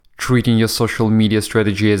treating your social media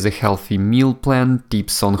strategy as a healthy meal plan,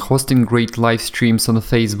 tips on hosting great live streams on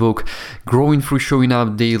Facebook, growing through showing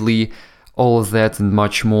up daily, all of that and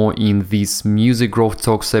much more in this Music Growth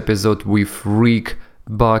Talks episode with Rick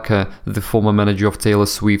Barker, the former manager of Taylor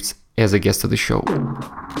Swift, as a guest of the show.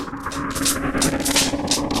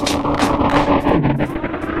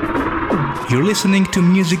 You're listening to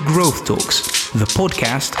Music Growth Talks, the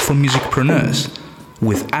podcast for musicpreneurs,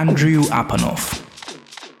 with Andrew Apanov.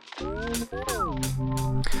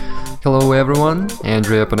 Hello everyone,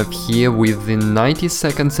 Andrew Apanov here with the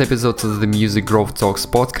 92nd episode of the Music Growth Talks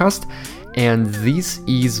podcast, and this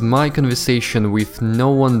is my conversation with no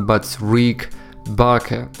one but Rick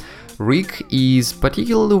Barker. Rick is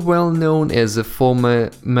particularly well known as a former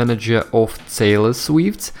manager of Taylor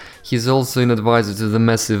Swift. He's also an advisor to the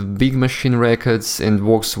massive Big Machine Records and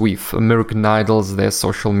works with American Idol as their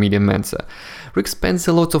social media mentor. Rick spends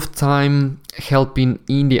a lot of time helping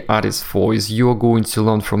indie artists, as you're going to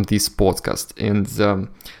learn from this podcast. And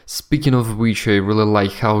speaking of which, I really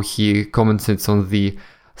like how he commented on the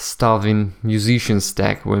starving musicians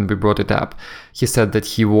tag when we brought it up. He said that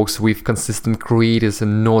he works with consistent creators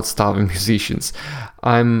and not starving musicians.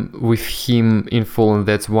 I'm with him in full on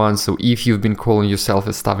that one, so if you've been calling yourself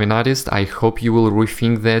a starving artist, I hope you will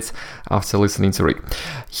rethink that after listening to Rick.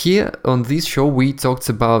 Here on this show, we talked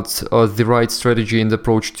about the right strategy and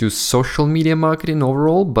approach to social media marketing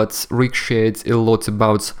overall, but Rick shared a lot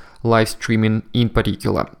about live streaming in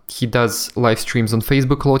particular. He does live streams on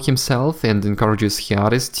Facebook a lot himself and encourages his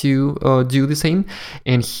artists to do the same.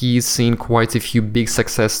 And he's seen quite a few big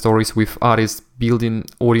success stories with artists building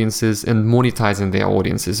audiences and monetizing their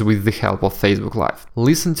audiences with the help of Facebook Live.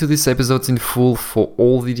 Listen to this episode in full for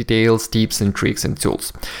all the details, tips and tricks and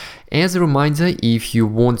tools. As a reminder, if you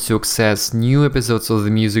want to access new episodes of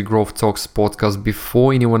the Music Growth Talks podcast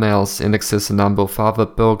before anyone else and access a number of other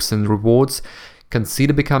perks and rewards,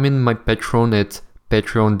 consider becoming my patron at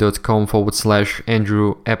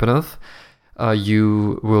patreon.com/Andrew Apanov.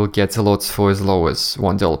 You will get a lot for as low as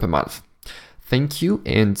 $1 per month. Thank you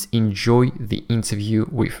and enjoy the interview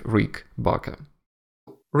with Rick Barker.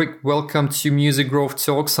 Rick, welcome to Music Growth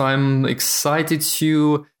Talks. I'm excited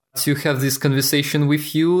to have this conversation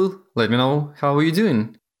with you. Let me know, how are you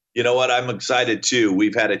doing? You know what? I'm excited too.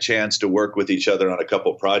 We've had a chance to work with each other on a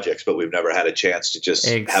couple projects, but we've never had a chance to just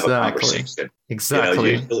have a conversation.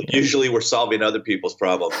 Exactly. Usually we're solving other people's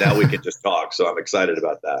problems. Now we can just talk. So I'm excited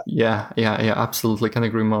about that. Yeah. Absolutely. Can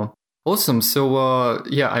agree more. Awesome. So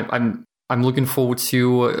I'm looking forward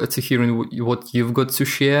to hearing what you've got to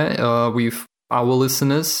share with our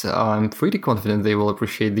listeners. I'm pretty confident they will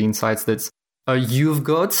appreciate the insights that you've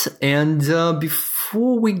got. And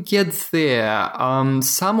before we get there,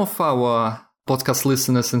 some of our podcast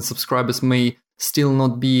listeners and subscribers may still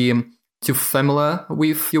not be too familiar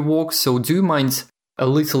with your work. So do you mind a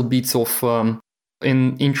little bit of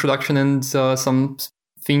an introduction and some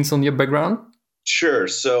things on your background? Sure.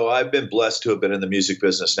 So I've been blessed to have been in the music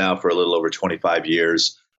business now for a little over 25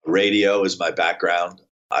 years. Radio is my background.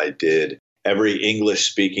 I did every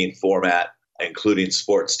English-speaking format, including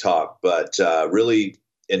sports talk, but really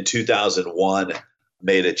in 2001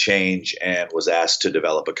 made a change and was asked to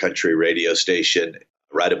develop a country radio station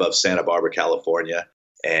right above Santa Barbara, California.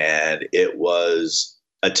 And it was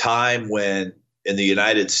a time when in the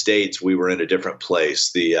United States we were in a different place.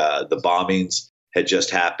 The bombings had just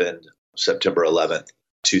happened, September 11th,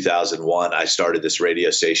 2001. I started this radio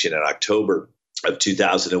station in October of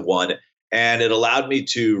 2001, and it allowed me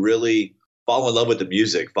to really fall in love with the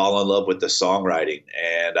music, fall in love with the songwriting.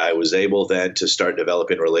 And I was able then to start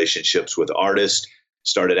developing relationships with artists,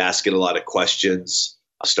 started asking a lot of questions,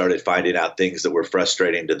 started finding out things that were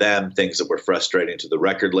frustrating to them, things that were frustrating to the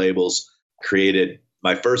record labels, created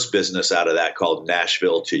my first business out of that called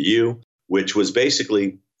Nashville to You, which was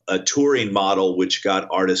basically a touring model which got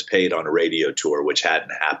artists paid on a radio tour, which hadn't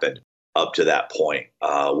happened up to that point.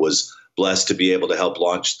 Was blessed to be able to help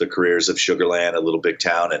launch the careers of Sugarland, A Little Big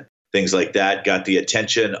Town, and things like that. Got the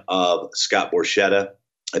attention of Scott Borchetta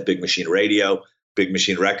at Big Machine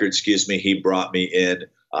Records, He brought me in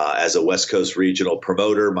as a West Coast regional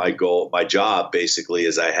promoter. My job basically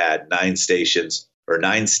is I had 9 states,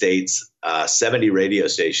 70 radio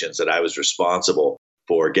stations that I was responsible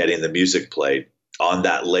for getting the music played. On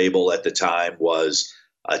that label at the time was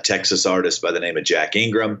a Texas artist by the name of Jack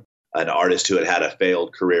Ingram, an artist who had had a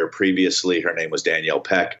failed career previously. Her name was Danielle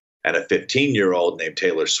Peck, and a 15-year-old named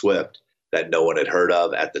Taylor Swift that no one had heard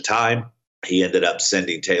of at the time. He ended up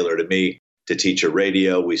sending Taylor to me to teach her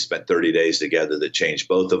radio. We spent 30 days together that changed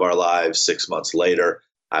both of our lives. 6 months later,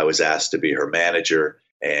 I was asked to be her manager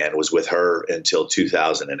and was with her until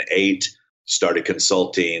 2008. started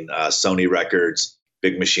consulting Sony Records,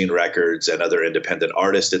 Big Machine Records, and other independent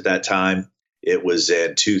artists at that time. It was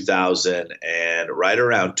in 2000 and right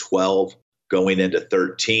around 12, going into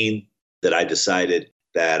 13, that I decided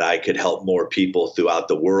that I could help more people throughout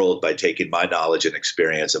the world by taking my knowledge and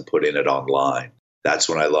experience and putting it online. That's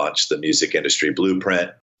when I launched the Music Industry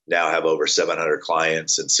Blueprint. Now I have over 700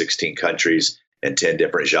 clients in 16 countries and 10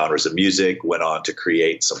 different genres of music. Went on to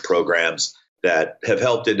create some programs that have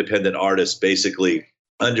helped independent artists basically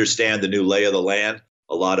understand the new lay of the land.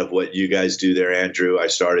 A lot of what you guys do there, Andrew, I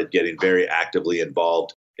started getting very actively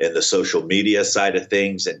involved in the social media side of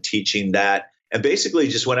things and teaching that. And basically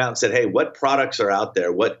just went out and said, hey, what products are out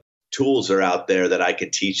there? What tools are out there that I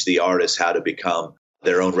can teach the artists how to become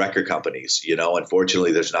their own record companies?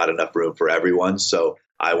 Unfortunately, there's not enough room for everyone. So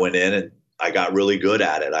I went in and I got really good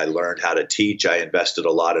at it. I learned how to teach. I invested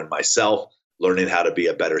a lot in myself, learning how to be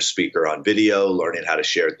a better speaker on video, learning how to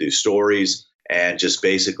share through stories, and just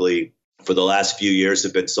basically for the last few years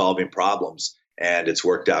have been solving problems, and it's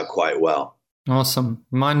worked out quite well. Awesome.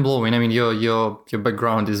 Mind-blowing. I mean, your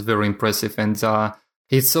background is very impressive, and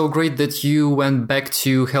it's so great that you went back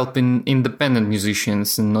to helping independent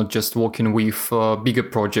musicians and not just working with bigger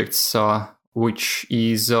projects, which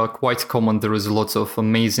is quite common. There is lots of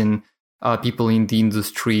amazing people in the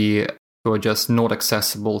industry who are just not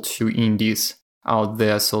accessible to indies out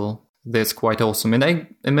there, so that's quite awesome. And I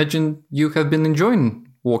imagine you have been enjoying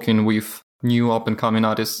working with new up-and-coming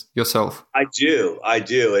artists yourself. I do.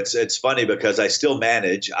 It's funny because I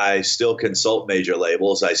still consult major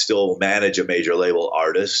labels. I still manage a major label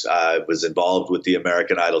artist. I was involved with the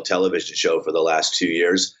American Idol television show for the last 2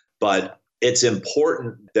 years. But it's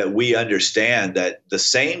important that we understand that the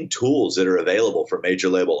same tools that are available for major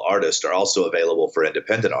label artists are also available for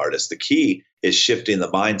independent artists. The key is shifting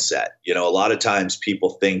the mindset. A lot of times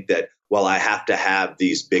people think that, well, I have to have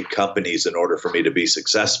these big companies in order for me to be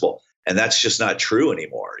successful. And that's just not true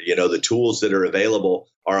anymore. The tools that are available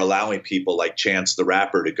are allowing people like Chance the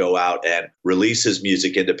Rapper to go out and release his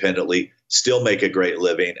music independently, still make a great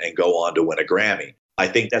living, and go on to win a Grammy. I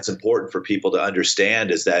think that's important for people to understand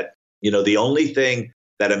is that, the only thing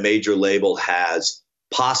that a major label has,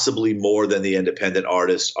 possibly more than the independent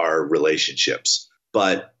artist, are relationships.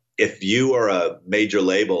 But if you are a major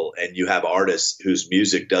label and you have artists whose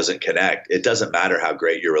music doesn't connect, it doesn't matter how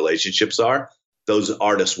great your relationships are. Those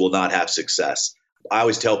artists will not have success. I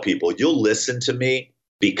always tell people, you'll listen to me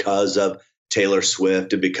because of Taylor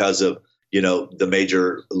Swift and because of, the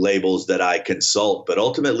major labels that I consult. But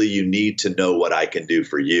ultimately, you need to know what I can do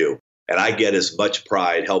for you. And I get as much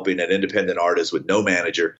pride helping an independent artist with no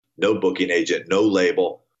manager, no booking agent, no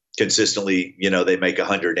label. Consistently, they make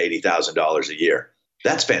 $180,000 a year.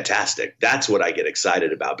 That's fantastic. That's what I get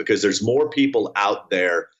excited about, because there's more people out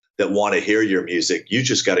there that want to hear your music. You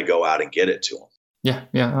just got to go out and get it to them.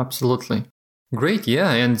 Yeah, absolutely. Great.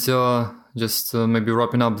 Yeah. And just maybe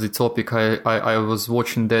wrapping up the topic, I was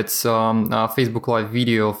watching that Facebook Live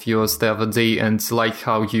video of yours the other day, and like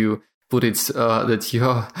how you put it, that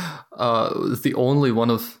you're the only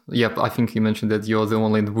one of, I think you mentioned that you're the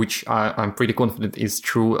only, which I'm pretty confident is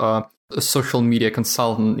true, a social media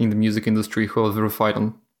consultant in the music industry who are verified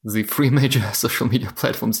on the three major social media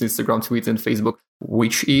platforms, Instagram, Twitter, and Facebook,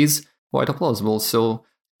 which is quite plausible. So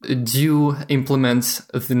do you implement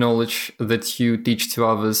the knowledge that you teach to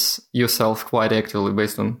others yourself quite actively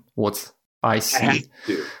based on what I see?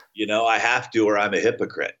 I have to, or I'm a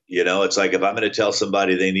hypocrite. It's like, if I'm going to tell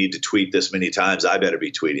somebody they need to tweet this many times, I better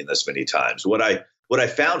be tweeting this many times. What I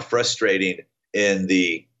found frustrating in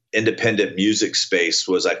the independent music space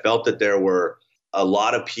was I felt that there were a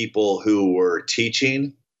lot of people who were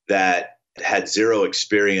teaching that had zero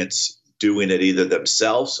experience doing it either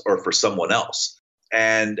themselves or for someone else.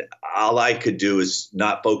 And all I could do is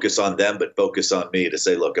not focus on them, but focus on me to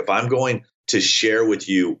say, look, if I'm going to share with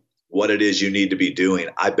you what it is you need to be doing,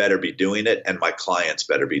 I better be doing it, and my clients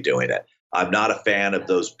better be doing it. I'm not a fan of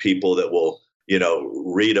those people that will,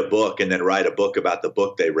 read a book and then write a book about the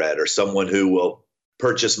book they read, or someone who will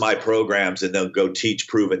purchase my programs and then go teach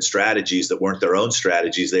proven strategies that weren't their own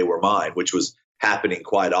strategies, they were mine, which was happening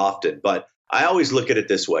quite often. But I always look at it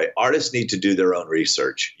this way. Artists need to do their own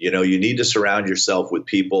research. You need to surround yourself with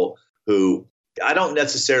people who, I don't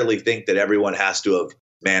necessarily think that everyone has to have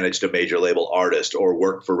managed a major label artist or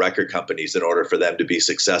worked for record companies in order for them to be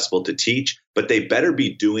successful to teach, but they better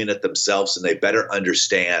be doing it themselves, and they better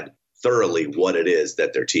understand thoroughly what it is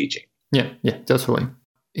that they're teaching. Yeah, totally.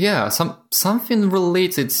 Yeah, something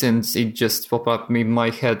related, since it just popped up in my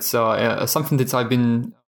head, something that I've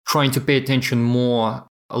been trying to pay attention more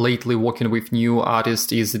lately working with new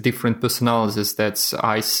artists is the different personalities that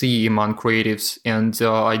I see among creatives. And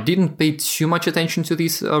I didn't pay too much attention to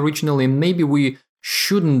this originally. Maybe we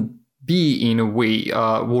shouldn't be, in a way,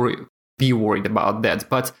 worried about that.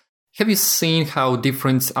 But have you seen how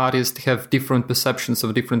different artists have different perceptions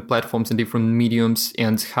of different platforms and different mediums,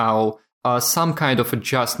 and how some kind of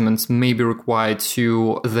adjustments may be required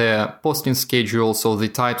to their posting schedules or the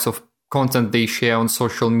types of content they share on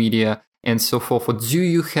social media and so forth? Or do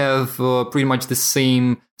you have pretty much the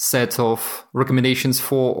same set of recommendations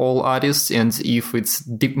for all artists? And if it's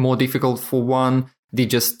more difficult for one, they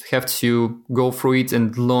just have to go through it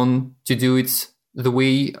and learn to do it the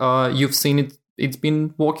way you've seen it's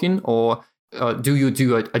been working? Or do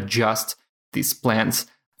you adjust these plans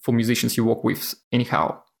for musicians you work with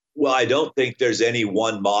anyhow? Well, I don't think there's any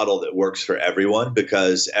one model that works for everyone,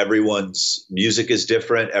 because everyone's music is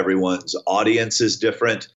different. Everyone's audience is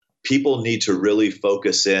different. People need to really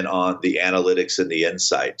focus in on the analytics and the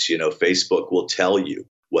insights. Facebook will tell you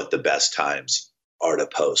what the best times are to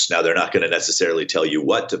post. Now, they're not going to necessarily tell you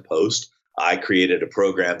what to post. I created a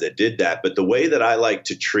program that did that. But the way that I like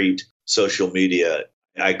to treat social media,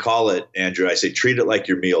 I call it, Andrew, I say, treat it like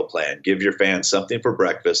your meal plan. Give your fans something for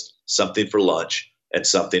breakfast, something for lunch, and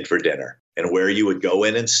something for dinner. And where you would go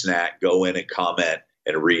in and snack, go in and comment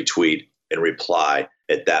and retweet and reply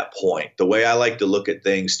at that point. The way I like to look at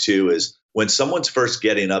things too is when someone's first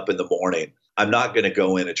getting up in the morning, I'm not going to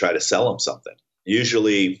go in and try to sell them something.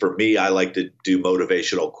 Usually for me, I like to do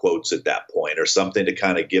motivational quotes at that point, or something to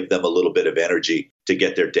kind of give them a little bit of energy to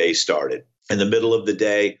get their day started. In the middle of the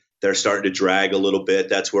day, they're starting to drag a little bit.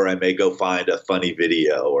 That's where I may go find a funny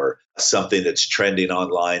video or something that's trending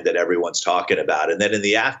online that everyone's talking about. And then in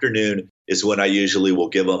the afternoon is when I usually will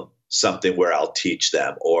give them something where I'll teach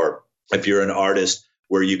them. Or if you're an artist,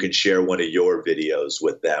 where you can share one of your videos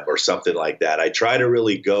with them or something like that. I try to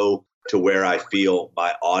really go to where I feel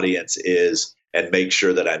my audience is and make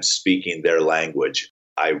sure that I'm speaking their language.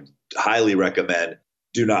 I highly recommend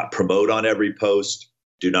do not promote on every post.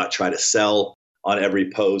 Do not try to sell on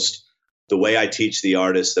every post. The way I teach the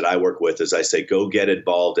artists that I work with is I say, go get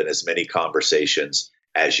involved in as many conversations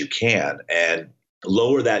as you can and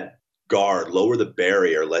lower that guard, lower the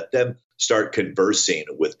barrier, let them start conversing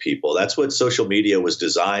with people. That's what social media was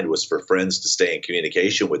designed, was for friends to stay in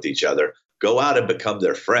communication with each other. Go out and become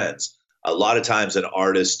their friends. A lot of times an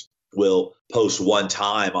artist will post one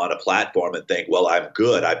time on a platform and think, well, I'm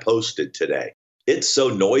good. I posted today. It's so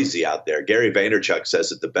noisy out there. Gary Vaynerchuk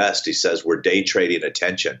says it the best. He says we're day trading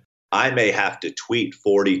attention. I may have to tweet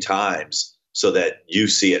 40 times so that you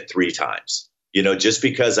see it 3 times. Just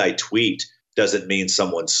because I tweet doesn't mean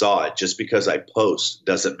someone saw it. Just because I post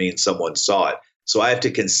doesn't mean someone saw it. So I have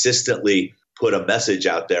to consistently put a message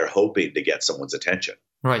out there hoping to get someone's attention.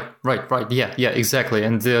 Right. Yeah, exactly.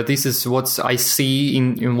 And this is what I see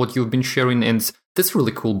in what you've been sharing. And that's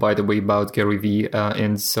really cool, by the way, about Gary Vee.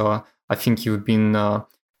 And so I think you've been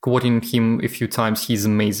quoting him a few times. He's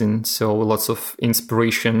amazing. So lots of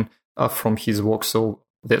inspiration from his work. So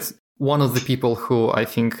that's one of the people who I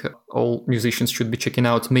think all musicians should be checking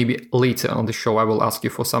out. Maybe later on the show, I will ask you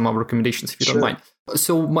for some recommendations if you don't mind.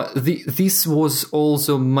 So this was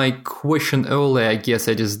also my question earlier. I guess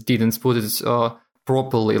I just didn't put it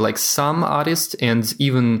properly. Like some artists, and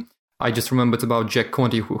even I just remembered about Jack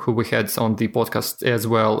Conte, who we had on the podcast as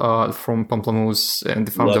well, from Pamplemousse and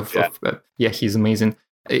the founder of he's amazing.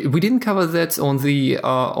 We didn't cover that on the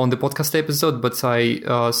podcast episode, but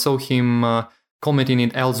I saw him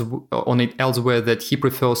commenting on it elsewhere that he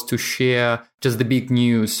prefers to share just the big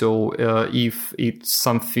news. So if it's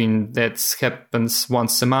something that happens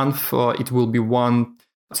once a month, it will be one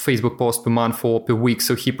Facebook post per month or per week.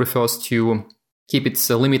 So he prefers to keep it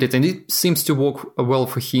limited, and it seems to work well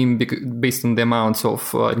for him based on the amount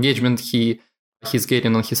of engagement he's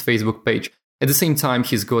getting on his Facebook page. At the same time,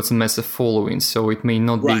 he's got a massive following, so it may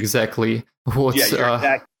not be exactly what... Yeah,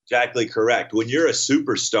 you're exactly correct. When you're a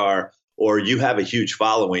superstar or you have a huge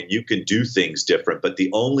following, you can do things different. But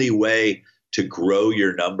the only way to grow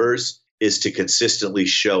your numbers is to consistently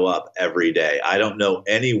show up every day. I don't know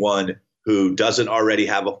anyone who doesn't already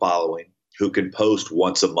have a following who can post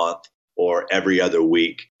once a month or every other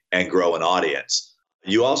week and grow an audience.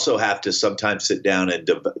 You also have to sometimes sit down and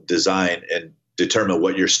design and determine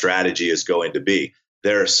what your strategy is going to be.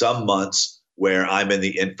 There are some months where I'm in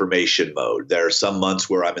the information mode. There are some months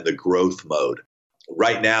where I'm in the growth mode.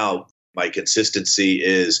 Right now, my consistency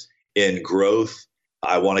is in growth.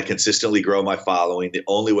 I want to consistently grow my following. The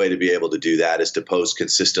only way to be able to do that is to post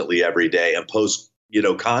consistently every day and post,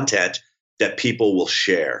 content that people will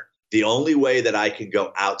share. The only way that I can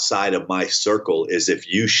go outside of my circle is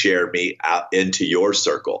if you share me out into your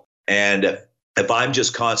circle. And if I'm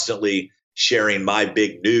just constantly sharing my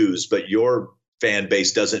big news, but your fan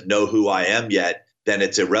base doesn't know who I am yet, then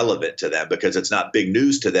it's irrelevant to them because it's not big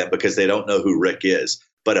news to them because they don't know who Rick is.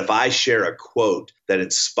 But if I share a quote that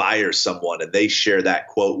inspires someone and they share that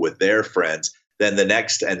quote with their friends, then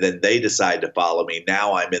then they decide to follow me.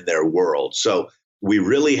 Now I'm in their world. So we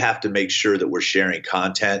really have to make sure that we're sharing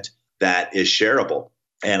content that is shareable.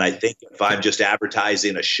 And I think if I'm just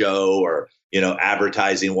advertising a show or,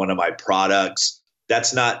 advertising one of my products,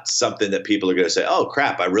 that's not something that people are going to say, oh,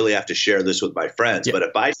 crap, I really have to share this with my friends. Yeah. But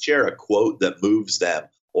if I share a quote that moves them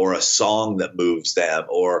or a song that moves them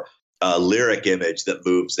or a lyric image that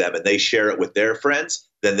moves them and they share it with their friends,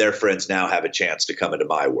 then their friends now have a chance to come into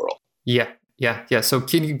my world. Yeah. So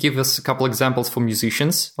can you give us a couple examples for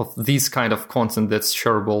musicians of this kind of content that's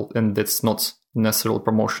shareable and that's not necessarily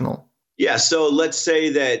promotional? Yeah. So let's say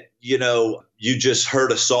that, you just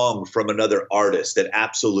heard a song from another artist that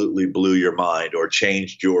absolutely blew your mind or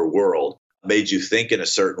changed your world, made you think in a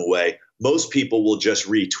certain way. Most people will just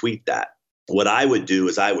retweet that. What I would do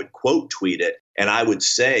is I would quote tweet it and I would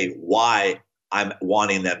say why I'm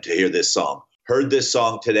wanting them to hear this song. Heard this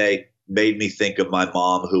song today, made me think of my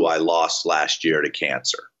mom who I lost last year to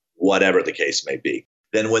cancer, whatever the case may be.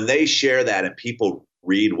 Then when they share that and people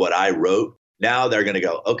read what I wrote, now they're going to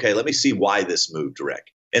go, okay, let me see why this moved Rick.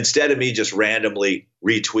 Instead of me just randomly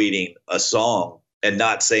retweeting a song and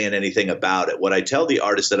not saying anything about it, what I tell the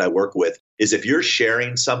artists that I work with is if you're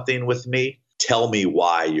sharing something with me, tell me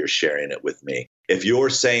why you're sharing it with me. If you're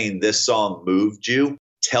saying this song moved you,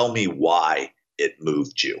 tell me why it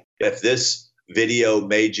moved you. If this video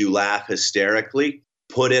made you laugh hysterically,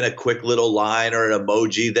 put in a quick little line or an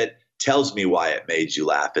emoji that tells me why it made you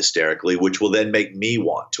laugh hysterically, which will then make me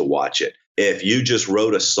want to watch it. If you just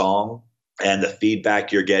wrote a song and the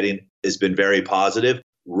feedback you're getting has been very positive,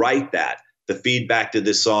 write that. The feedback to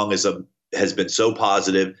this song has been so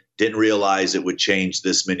positive, didn't realize it would change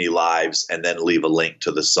this many lives, and then leave a link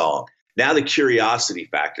to the song. Now the curiosity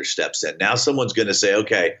factor steps in. Now someone's going to say,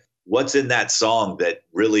 okay, what's in that song that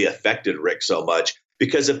really affected Rick so much?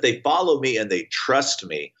 Because if they follow me and they trust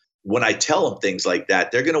me, when I tell them things like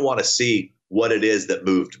that, they're going to want to see what it is that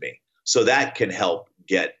moved me. So that can help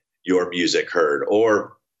get your music heard.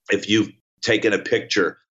 Or if you've taken a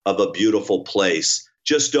picture of a beautiful place,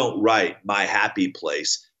 just don't write my happy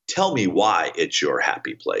place. Tell me why it's your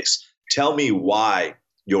happy place. Tell me why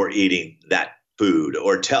you're eating that food,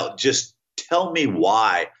 or tell me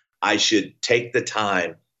why I should take the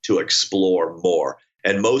time to explore more.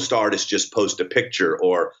 And most artists just post a picture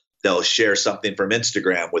or they'll share something from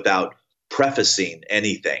Instagram without prefacing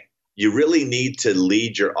anything. You really need to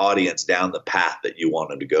lead your audience down the path that you want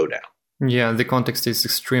them to go down. Yeah, the context is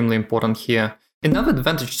extremely important here. Another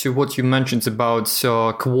advantage to what you mentioned about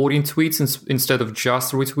quoting tweets instead of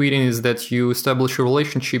just retweeting is that you establish a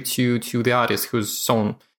relationship to the artist whose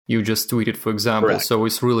song you just tweeted, for example. Correct. So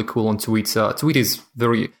it's really cool on Twitter. Tweet is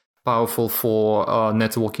very powerful for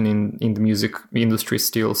networking in the music industry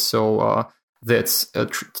still. So that's a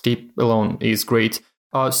tip alone is great.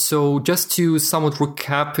 So just to somewhat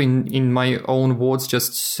recap in my own words,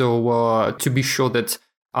 just so to be sure that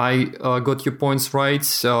I got your points right.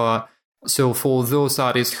 So for those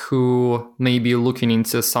artists who may be looking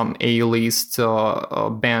into some A-list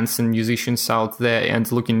bands and musicians out there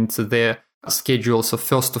and looking into their schedule, so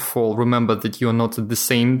first of all, remember that you're not at the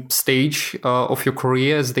same stage of your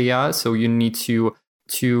career as they are. So you need to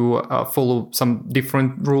follow some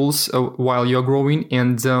different rules while you're growing,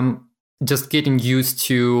 and just getting used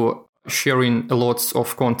to sharing a lot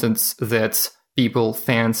of content that people,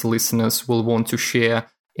 fans, listeners will want to share,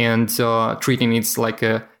 and treating it like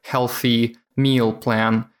a healthy meal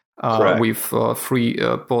plan with 3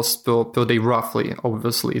 posts per day roughly,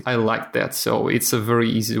 obviously. I like that. So it's a very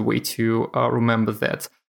easy way to remember that.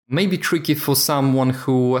 Maybe tricky for someone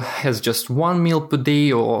who has just 1 meal per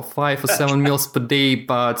day or 5 or 7 meals per day,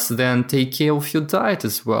 but then take care of your diet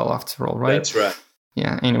as well, after all, right? That's right.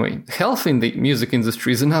 Yeah, anyway, health in the music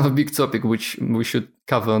industry is another big topic which we should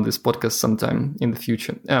cover on this podcast sometime in the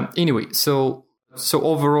future. Anyway, so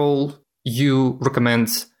overall, you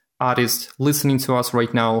recommend artists listening to us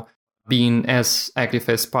right now being as active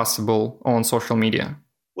as possible on social media?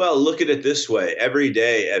 Well, look at it this way. Every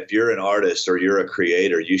day, if you're an artist or you're a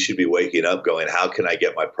creator, you should be waking up going, how can I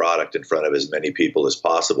get my product in front of as many people as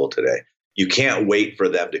possible today? You can't wait for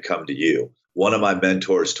them to come to you. One of my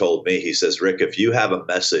mentors told me, he says, Rick, if you have a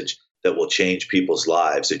message that will change people's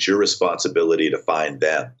lives, it's your responsibility to find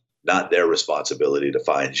them, not their responsibility to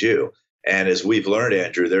find you. And as we've learned,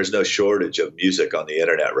 Andrew, there's no shortage of music on the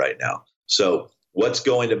internet right now. So what's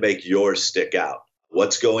going to make yours stick out?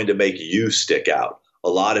 What's going to make you stick out? A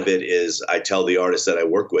lot of it is, I tell the artists that I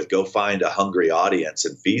work with, go find a hungry audience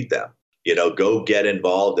and feed them. Go get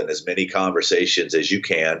involved in as many conversations as you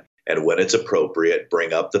can. And when it's appropriate,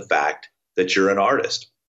 bring up the fact that you're an artist.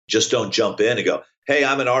 Just don't jump in and go, hey,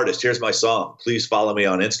 I'm an artist. Here's my song. Please follow me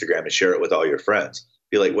on Instagram and share it with all your friends.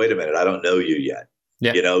 Be like, wait a minute, I don't know you yet.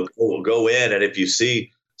 Yeah. Go in, and if you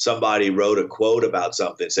see somebody wrote a quote about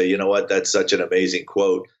something, say, you know what, that's such an amazing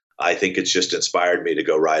quote. I think it's just inspired me to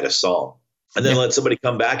go write a song. And then let somebody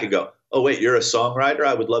come back and go, oh, wait, you're a songwriter?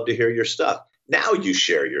 I would love to hear your stuff. Now you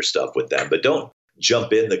share your stuff with them, but don't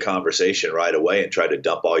jump in the conversation right away and try to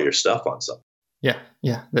dump all your stuff on someone.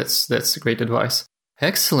 Yeah, that's great advice.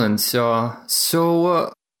 Excellent.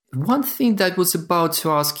 So one thing that was about to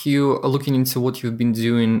ask you, looking into what you've been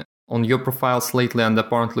doing on your profiles lately, and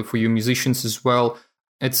apparently for you musicians as well,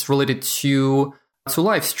 it's related to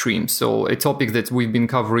live streams. So a topic that we've been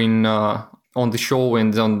covering on the show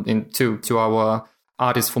and to our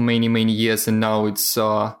artists for many, many years, and now it's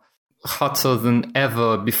hotter than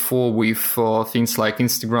ever before with things like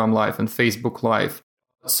Instagram Live and Facebook Live.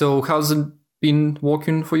 So how's it been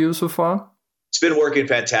working for you so far? It's been working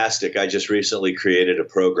fantastic. I just recently created a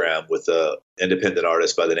program with an independent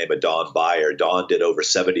artist by the name of Dawn Beyer. Dawn did over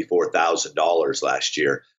 $74,000 last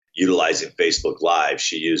year utilizing Facebook Live.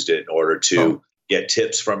 She used it in order to get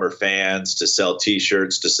tips from her fans, to sell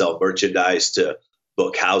T-shirts, to sell merchandise, to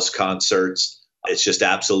book house concerts. It's just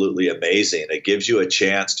absolutely amazing. It gives you a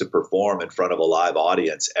chance to perform in front of a live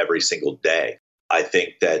audience every single day. I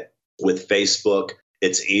think that with Facebook,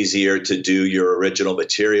 it's easier to do your original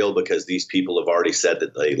material because these people have already said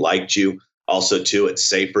that they liked you. Also, too, it's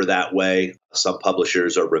safer that way. Some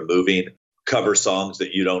publishers are removing cover songs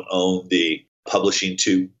that you don't own the publishing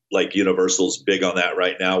to, like Universal's big on that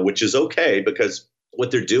right now, which is okay because what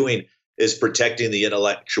they're doing is protecting the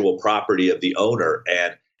intellectual property of the owner.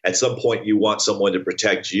 And at some point, you want someone to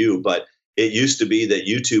protect you. But it used to be that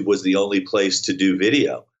YouTube was the only place to do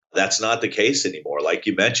video. That's not the case anymore. Like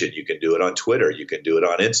you mentioned, you can do it on Twitter, you can do it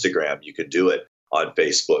on Instagram, you can do it on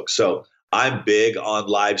Facebook. So I'm big on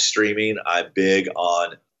live streaming. I'm big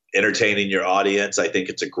on entertaining your audience. I think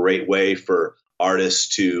it's a great way for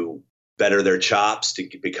artists to better their chops, to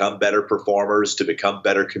become better performers, to become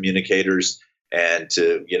better communicators, and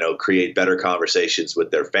to, create better conversations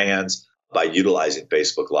with their fans by utilizing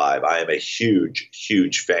Facebook Live. I am a huge,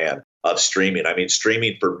 huge fan of streaming. I mean,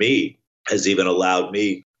 streaming for me has even allowed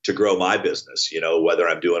me to grow my business, whether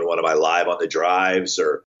I'm doing one of my live on the drives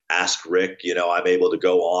or Ask Rick, I'm able to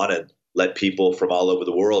go on and let people from all over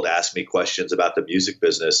the world ask me questions about the music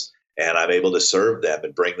business, and I'm able to serve them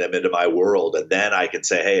and bring them into my world. And then I can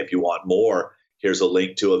say, hey, if you want more, here's a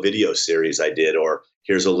link to a video series I did, or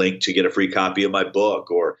here's a link to get a free copy of my book,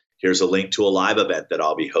 or here's a link to a live event that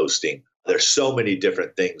I'll be hosting. There's so many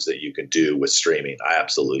different things that you can do with streaming. I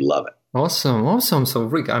absolutely love it. Awesome. So,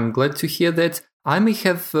 Rick, I'm glad to hear that. I may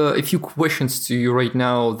have a few questions to you right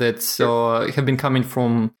now that have been coming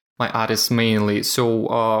from my artists mainly. So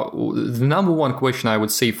the number one question I would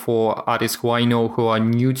say for artists who I know who are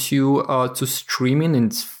new to streaming,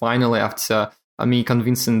 and finally after me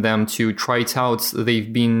convincing them to try it out,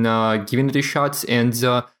 they've been giving it a shot. And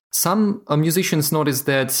some musicians notice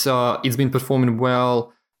that it's been performing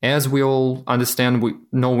well. As we all understand,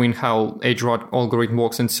 knowing how age algorithm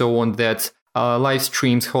works and so on, that live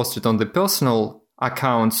streams hosted on the personal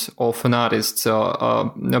account of an artist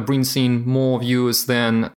brings in more views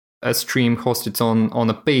than a stream hosted on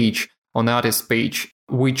a page, on the artist's page,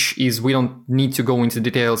 which is, we don't need to go into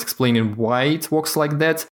details explaining why it works like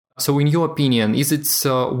that. So in your opinion, is it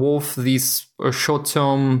worth this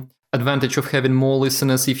short-term advantage of having more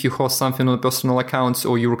listeners if you host something on a personal account,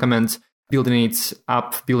 or you recommend building it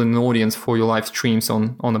up, building an audience for your live streams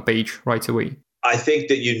on a page right away? I think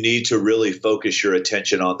that you need to really focus your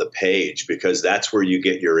attention on the page, because that's where you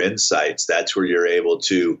get your insights. That's where you're able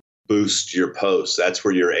to boost your posts. That's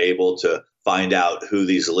where you're able to find out who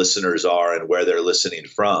these listeners are and where they're listening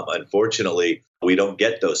from. Unfortunately, we don't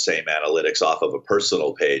get those same analytics off of a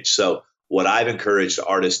personal page. So what I've encouraged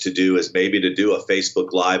artists to do is maybe to do a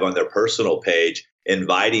Facebook Live on their personal page,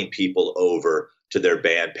 inviting people over to their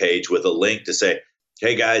band page with a link to say,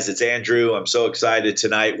 hey guys, it's Andrew. I'm so excited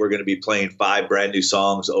tonight. We're going to be playing 5 brand new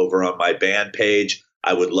songs over on my band page.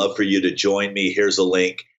 I would love for you to join me. Here's a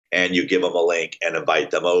link. And you give them a link and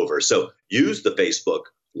invite them over. So use the Facebook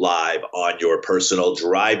Live on your personal,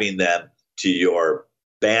 driving them to your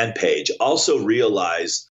band page. Also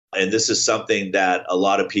realize, and this is something that a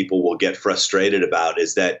lot of people will get frustrated about,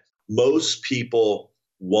 is that most people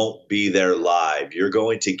won't be there live. You're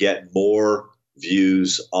going to get more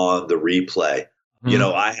views on the replay. You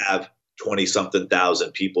know, I have 20 something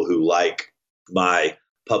thousand people who like my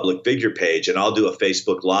public figure page, and I'll do a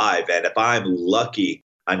Facebook Live. And if I'm lucky,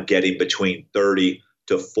 I'm getting between 30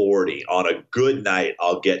 to 40. On a good night,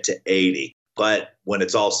 I'll get to 80. But when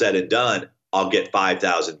it's all said and done, I'll get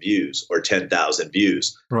 5,000 views or 10,000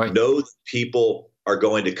 views. Right. Know that people are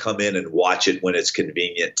going to come in and watch it when it's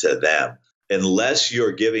convenient to them. Unless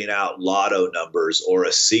you're giving out lotto numbers or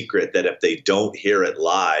a secret that if they don't hear it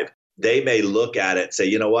live, they may look at it and say,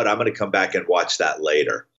 you know what, I'm going to come back and watch that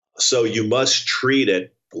later. So you must treat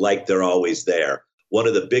it like they're always there. One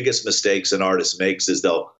of the biggest mistakes an artist makes is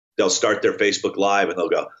they'll start their Facebook Live and they'll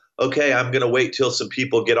go, okay, I'm going to wait till some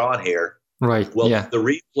people get on here. Right. Well, yeah. the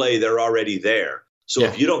replay, they're already there. So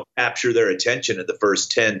if you don't capture their attention in the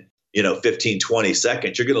first 10, 15, 20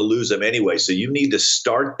 seconds, you're going to lose them anyway. So you need to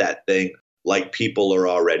start that thing like people are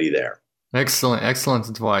already there. Excellent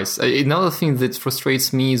advice. Another thing that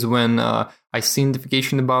frustrates me is when I see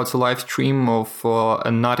notification about a live stream of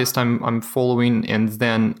an artist I'm following, and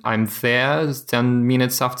then I'm there 10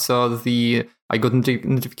 minutes after I got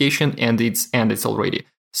notification and it's ended already.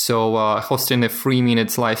 So hosting a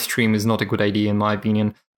 3-minute live stream is not a good idea in my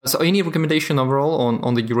opinion. So any recommendation overall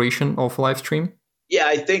on the duration of a live stream? Yeah,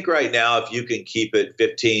 I think right now, if you can keep it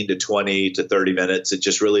 15 to 20 to 30 minutes, it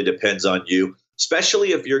just really depends on you,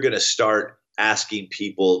 especially if you're going to start asking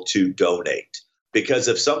people to donate. Because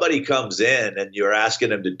if somebody comes in and you're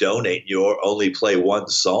asking them to donate, you only play one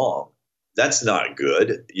song, that's not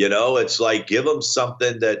good. It's like, give them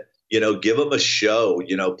something that, give them a show,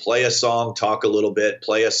 play a song, talk a little bit,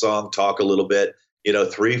 play a song, talk a little bit,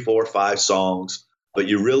 3, 4, 5 songs, but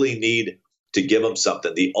you really need to give them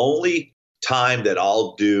something. The only time that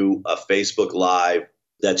I'll do a Facebook Live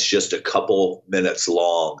that's just a couple minutes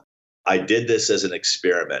long, I did this as an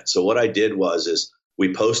experiment. So what I did is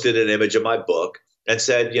we posted an image of my book and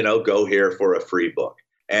said, go here for a free book.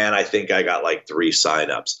 And I think I got like 3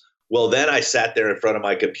 signups. Well, then I sat there in front of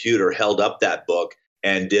my computer, held up that book,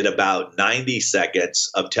 and did about 90 seconds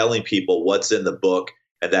of telling people what's in the book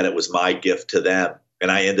and that it was my gift to them. And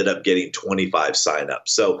I ended up getting 25 signups.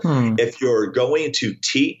 So if you're going to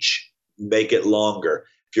teach, make it longer.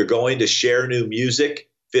 If you're going to share new music,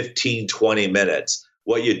 15, 20 minutes.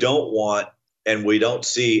 What you don't want, and we don't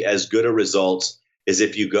see as good a results, is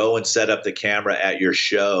if you go and set up the camera at your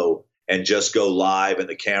show and just go live and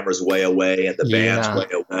the camera's way away and the band's way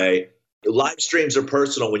away. The live streams are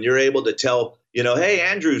personal. When you're able to tell, hey,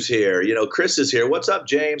 Andrew's here, Chris is here. What's up,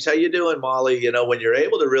 James? How you doing, Molly? When you're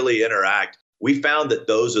able to really interact, we found that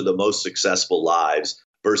those are the most successful lives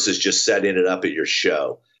versus just setting it up at your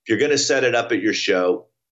show. If you're going to set it up at your show,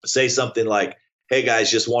 say something like, hey,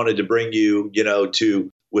 guys, just wanted to bring you,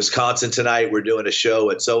 to Wisconsin tonight. We're doing a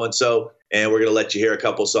show at so-and-so, and we're going to let you hear a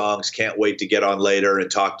couple songs. Can't wait to get on later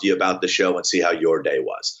and talk to you about the show and see how your day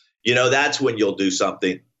was. That's when you'll do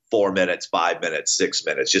something 4 minutes, 5 minutes, 6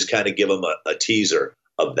 minutes. Just kind of give them a teaser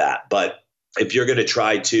of that. But if you're going to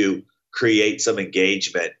try to create some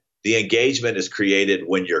engagement, the engagement is created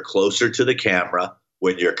when you're closer to the camera,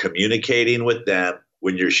 when you're communicating with them,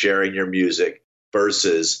 when you're sharing your music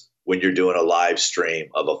versus when you're doing a live stream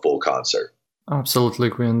of a full concert. Absolutely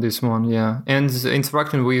agree on this one, yeah. And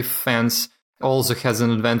interacting with fans also has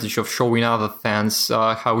an advantage of showing other fans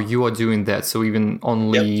how you are doing that. So even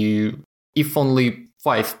if only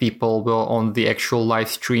 5 people were on the actual live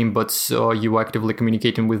stream, but you actively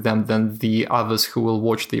communicating with them, then the others who will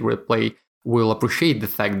watch the replay will appreciate the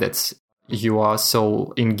fact that you are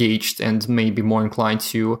so engaged and maybe more inclined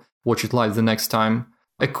to watch it live the next time.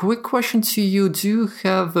 A quick question to you. Do you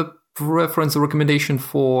have a preference or recommendation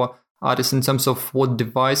for artists in terms of what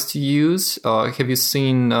device to use? Have you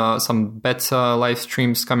seen some better live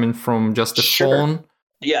streams coming from just a phone?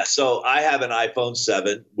 Yeah, so I have an iPhone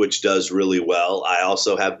 7, which does really well. I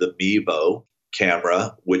also have the Mevo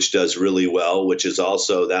camera, which does really well, which is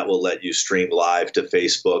also, that will let you stream live to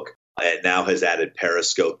Facebook. It now has added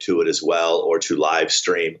Periscope to it as well, or to live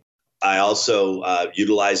stream. I also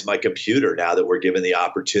utilize my computer now that we're given the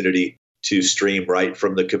opportunity to stream right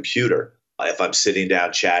from the computer. If I'm sitting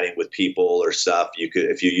down chatting with people or stuff,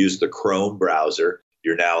 if you use the Chrome browser,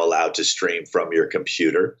 you're now allowed to stream from your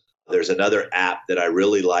computer. There's another app that I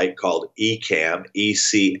really like called Ecamm,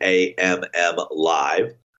 E-C-A-M-M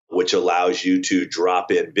Live, which allows you to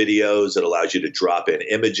drop in videos. It allows you to drop in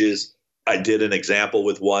images. I did an example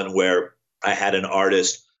with one where I had an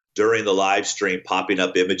artist during the live stream popping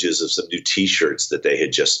up images of some new T-shirts that they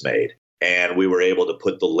had just made. And we were able to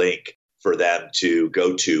put the link for them to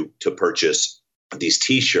go to purchase these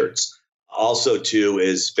T-shirts. Also, too,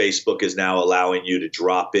 is Facebook is now allowing you to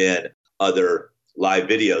drop in other live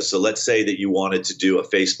videos. So let's say that you wanted to do a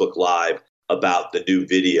Facebook Live about the new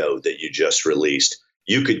video that you just released.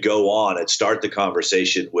 You could go on and start the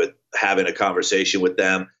conversation with having a conversation with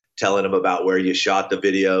them, telling them about where you shot the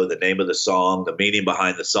video, the name of the song, the meaning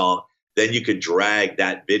behind the song. Then you could drag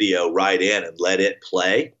that video right in and let it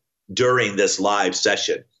play during this live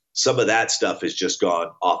session. Some of that stuff has just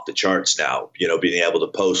gone off the charts now, being able to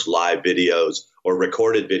post live videos or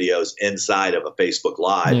recorded videos inside of a Facebook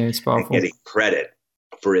Live and getting credit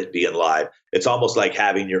for it being live. It's almost like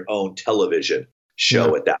having your own television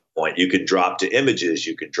show at that point. You can drop to images,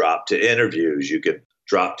 you can drop to interviews, you can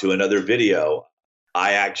drop to another video.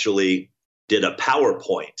 I actually did a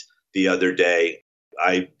PowerPoint the other day.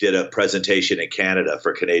 I did a presentation in Canada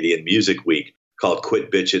for Canadian Music Week called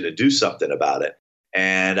Quit Bitching and Do Something About It.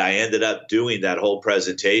 And I ended up doing that whole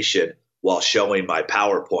presentation while showing my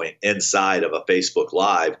PowerPoint inside of a Facebook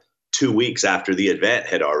Live 2 weeks after the event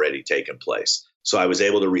had already taken place. So I was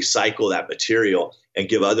able to recycle that material and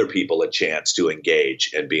give other people a chance to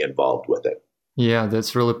engage and be involved with it. Yeah,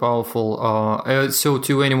 that's really powerful. So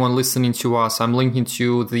to anyone listening to us, I'm linking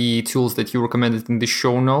to the tools that you recommended in the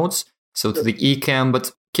show notes. So to the Ecamm,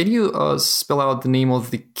 but can you spell out the name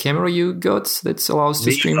of the camera you got that allows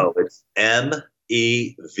to stream? It's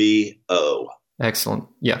MEVO. Excellent.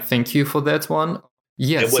 Yeah, thank you for that one.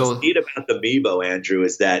 Yeah. And what's neat about the Mevo, Andrew,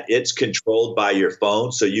 is that it's controlled by your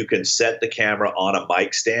phone, so you can set the camera on a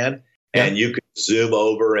mic stand, and you can zoom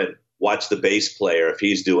over and watch the bass player if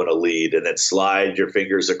he's doing a lead, and then slide your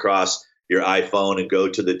fingers across your iPhone and go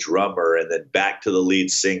to the drummer, and then back to the lead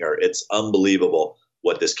singer. It's unbelievable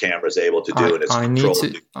what this camera is able to do.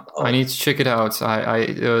 I need to check it out.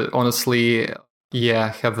 I honestly,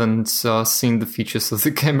 haven't seen the features of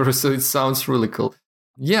the camera, so it sounds really cool.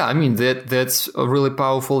 Yeah, I mean, that's really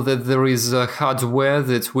powerful that there is hardware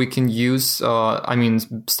that we can use.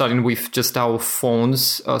 Starting with just our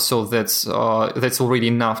phones. So that's already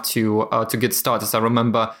enough to get started. I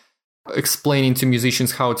remember explaining to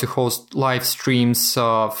musicians how to host live streams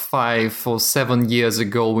 5 or 7 years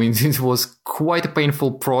ago. It was quite a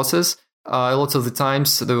painful process. A lot of the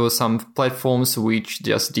times there were some platforms which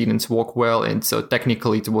just didn't work well, and so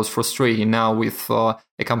technically it was frustrating. Now with a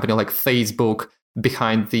company like Facebook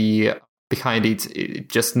behind it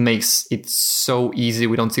just makes it so easy.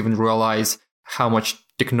 We don't even realize how much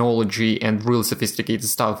technology and real sophisticated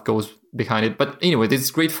stuff goes behind it. But anyway,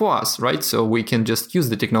 it's great for us, right? So we can just use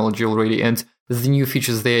the technology already, and the new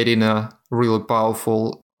features they add in are really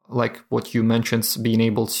powerful, like what you mentioned, being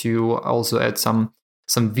able to also add some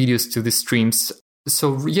videos to the streams.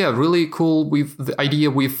 So yeah, really cool with the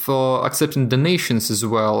idea with accepting donations as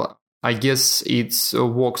well. I guess it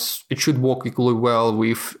should work equally well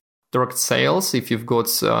with direct sales if you've got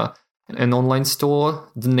an online store,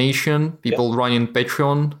 donation, people running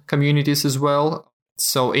Patreon communities as well.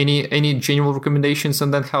 So any general recommendations on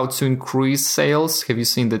that, how to increase sales? Have you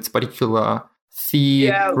seen that particular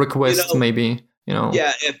fee request maybe?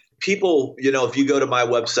 Yeah, if people, if you go to my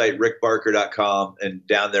website, rickbarker.com, and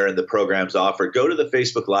down there in the programs offer, go to the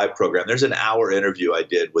Facebook Live program. There's an hour interview I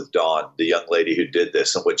did with Dawn, the young lady who did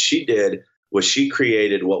this. And what she did was she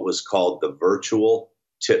created what was called the virtual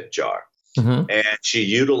tip jar. Mm-hmm. And she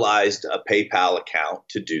utilized a PayPal account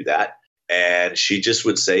to do that. And she just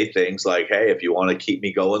would say things like, hey, if you want to keep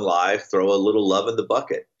me going live, throw a little love in the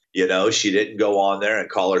bucket. She didn't go on there and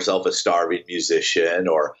call herself a starving musician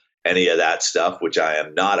or any of that stuff, which I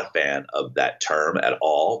am not a fan of that term at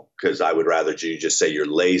all, because I would rather you just say you're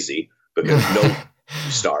lazy, because nobody's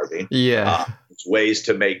starving. Yeah. There's ways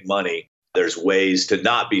to make money. There's ways to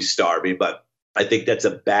not be starving, but I think that's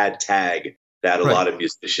a bad tag that a lot of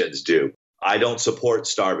musicians do. I don't support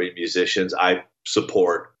starving musicians. I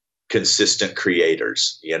support consistent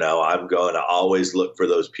creators. I'm going to always look for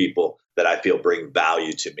those people that I feel bring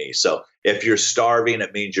value to me. So if you're starving,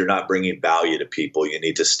 it means you're not bringing value to people. You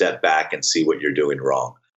need to step back and see what you're doing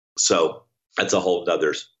wrong. So that's a whole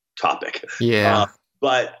nother topic. Yeah.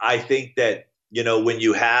 But I think that, when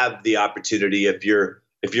you have the opportunity, if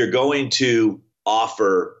you're going to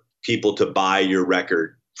offer people to buy your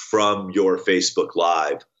record from your Facebook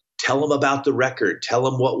Live, tell them about the record, tell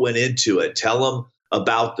them what went into it, tell them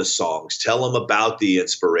about the songs, tell them about the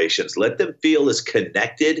inspirations, let them feel as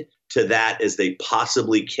connected to that as they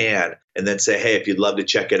possibly can, and then say, hey, if you'd love to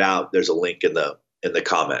check it out, there's a link in the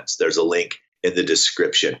comments. There's a link in the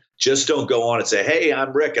description. Just don't go on and say, hey,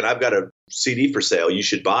 I'm Rick and I've got a CD for sale. You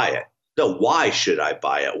should buy it. No, why should I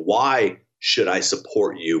buy it? Why should I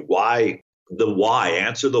support you? Why?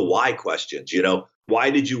 Answer the why questions. Why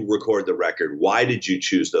did you record the record? Why did you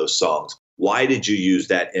choose those songs? Why did you use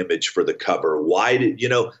that image for the cover? Why did,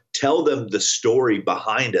 tell them the story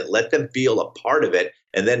behind it. Let them feel a part of it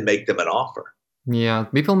and then make them an offer. Yeah,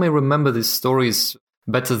 people may remember these stories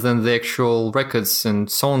better than the actual records and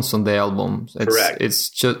songs on the album. Correct. It's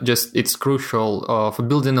just it's crucial for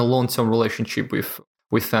building a long-term relationship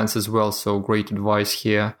with fans as well. So great advice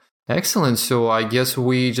here. Excellent. So I guess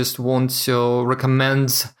we just want to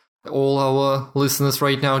recommend all our listeners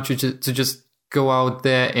right now to just go out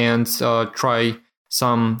there and try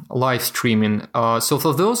some live streaming. So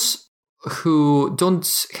for those who don't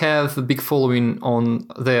have a big following on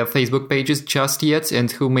their Facebook pages just yet and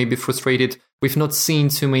who may be frustrated with not seeing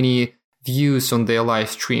too many views on their live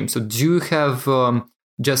stream, so do you have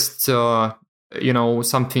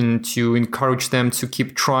something to encourage them to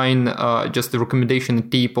keep trying, just a recommendation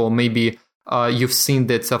tip, or maybe you've seen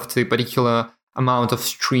that after a particular amount of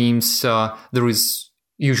streams there is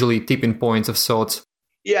usually tipping points of sorts?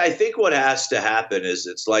 Yeah, I think what has to happen is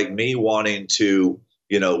it's like me wanting to,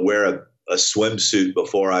 wear a swimsuit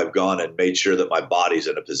before I've gone and made sure that my body's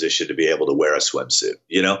in a position to be able to wear a swimsuit.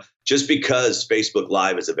 Just because Facebook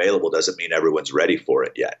Live is available doesn't mean everyone's ready for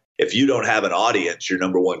it yet. If you don't have an audience, your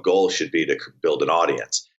number one goal should be to build an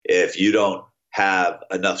audience. If you don't have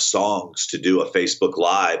enough songs to do a Facebook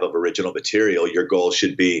Live of original material, your goal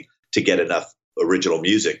should be to get enough original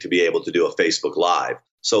music to be able to do a Facebook Live.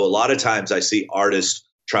 So a lot of times I see artists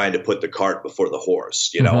trying to put the cart before the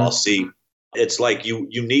horse. I'll see, it's like you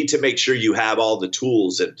need to make sure you have all the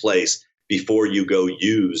tools in place before you go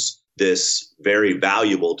use this very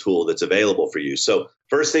valuable tool that's available for you. So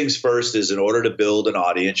first things first is, in order to build an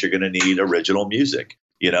audience, you're going to need original music,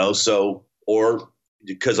 because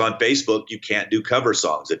on Facebook, you can't do cover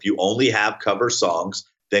songs. If you only have cover songs,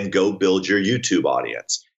 then go build your YouTube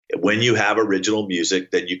audience. When you have original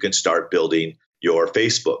music, then you can start building your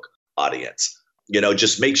Facebook audience.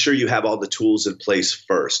 Just make sure you have all the tools in place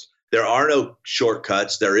first. There are no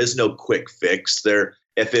shortcuts. There is no quick fix.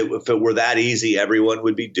 If it were that easy, everyone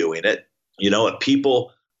would be doing it. If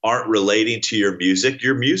people aren't relating to your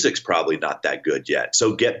music's probably not that good yet.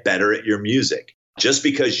 So get better at your music. Just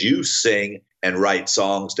because you sing and write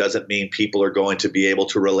songs doesn't mean people are going to be able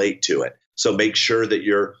to relate to it. So make sure that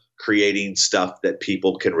you're creating stuff that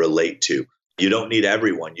people can relate to. You don't need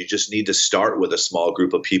everyone. You just need to start with a small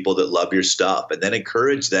group of people that love your stuff, and then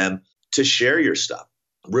encourage them to share your stuff.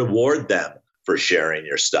 Reward them for sharing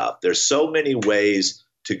your stuff. There's so many ways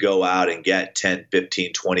to go out and get 10,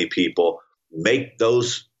 15, 20 people. Make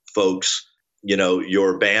those folks,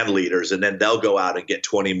 your band leaders, and then they'll go out and get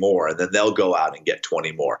 20 more, and then they'll go out and get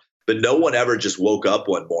 20 more. But no one ever just woke up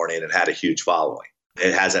one morning and had a huge following.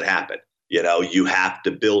 It hasn't happened. You have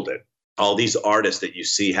to build it. All these artists that you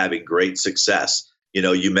see having great success,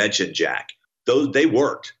 you mentioned Jack. They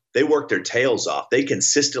worked their tails off. They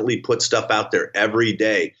consistently put stuff out there every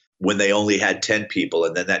day when they only had 10 people,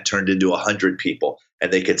 and then that turned into 100 people,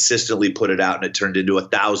 and they consistently put it out and it turned into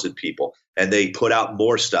 1,000 people, and they put out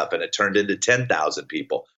more stuff and it turned into 10,000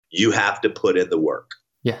 people. You have to put in the work.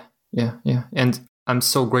 Yeah. And I'm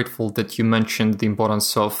so grateful that you mentioned the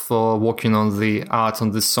importance of working on the art,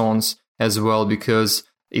 on the songs as well, because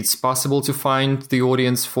it's possible to find the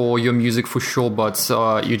audience for your music for sure, but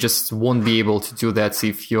you just won't be able to do that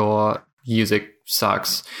if your music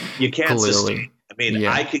sucks. You can't sustain.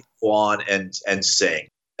 I can go on and sing,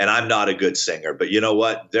 and I'm not a good singer, but you know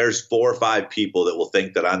what? There's 4 or 5 people that will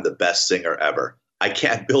think that I'm the best singer ever. I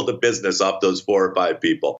can't build a business off those 4 or 5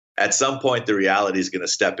 people. At some point, the reality is going to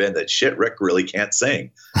step in that Rick really can't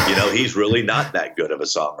sing. He's really not that good of a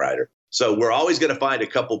songwriter. So we're always going to find a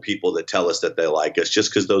couple people that tell us that they like us,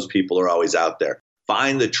 just because those people are always out there.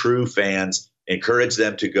 Find the true fans, encourage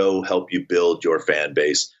them to go help you build your fan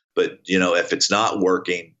base. But, if it's not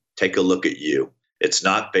working, take a look at you. It's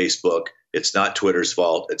not Facebook. It's not Twitter's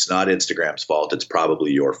fault. It's not Instagram's fault. It's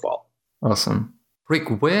probably your fault. Awesome.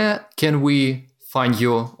 Rick, where can we find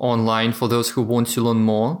you online for those who want to learn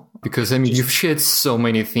more? Because, you've shared so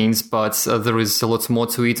many things, but there is a lot more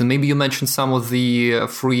to it. And maybe you mentioned some of the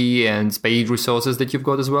free and paid resources that you've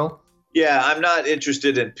got as well. Yeah, I'm not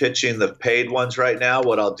interested in pitching the paid ones right now.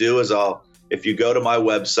 What I'll do is if you go to my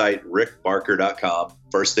website, rickbarker.com,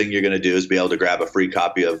 first thing you're going to do is be able to grab a free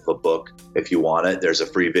copy of a book if you want it. There's a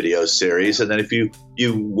free video series. And then if you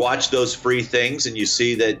watch those free things and you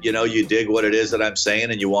see that, you dig what it is that I'm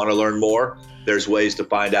saying and you want to learn more, there's ways to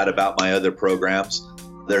find out about my other programs.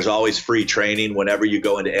 There's always free training. Whenever you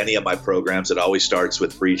go into any of my programs, it always starts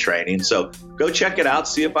with free training. So go check it out.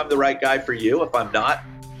 See if I'm the right guy for you. If I'm not,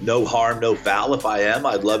 no harm, no foul. If I am,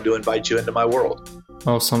 I'd love to invite you into my world.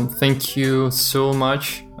 Awesome. Thank you so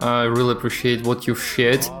much. I really appreciate what you've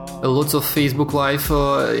shared. a lot of Facebook Live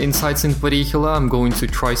insights in particular. I'm going to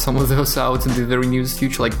try some of those out in the very near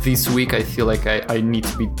future. Like this week, I feel like I need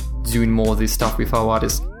to be doing more of this stuff with our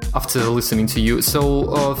artists after listening to you.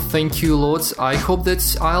 So thank you a lot. I hope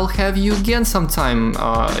that I'll have you again sometime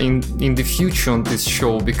in the future on this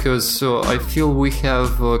show, because I feel we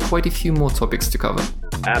have quite a few more topics to cover.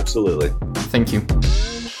 Absolutely. Thank you.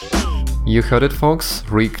 You heard it, folks.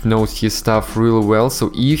 Rick knows his stuff really well,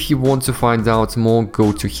 so if you want to find out more,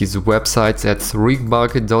 go to his website at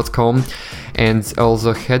rickbarker.com, and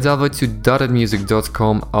also head over to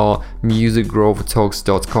dotedmusic.com or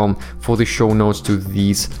musicgrovetalks.com for the show notes to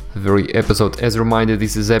this very episode. As a reminder,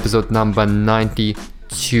 this is episode number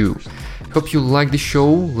 92. Hope you like the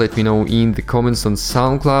show. Let me know in the comments on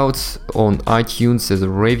SoundCloud, on iTunes as a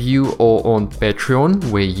review, or on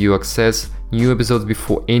Patreon, where you access new episodes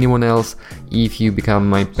before anyone else if you become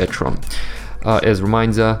my patron. As a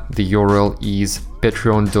reminder, the URL is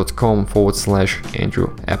patreon.com/Andrew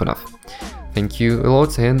Apanov. Thank you a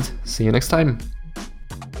lot and see you next time.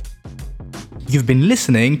 You've been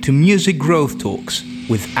listening to Music Growth Talks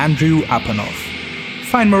with Andrew Apanov.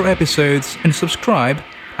 Find more episodes and subscribe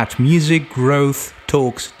at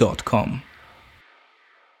musicgrowthtalks.com.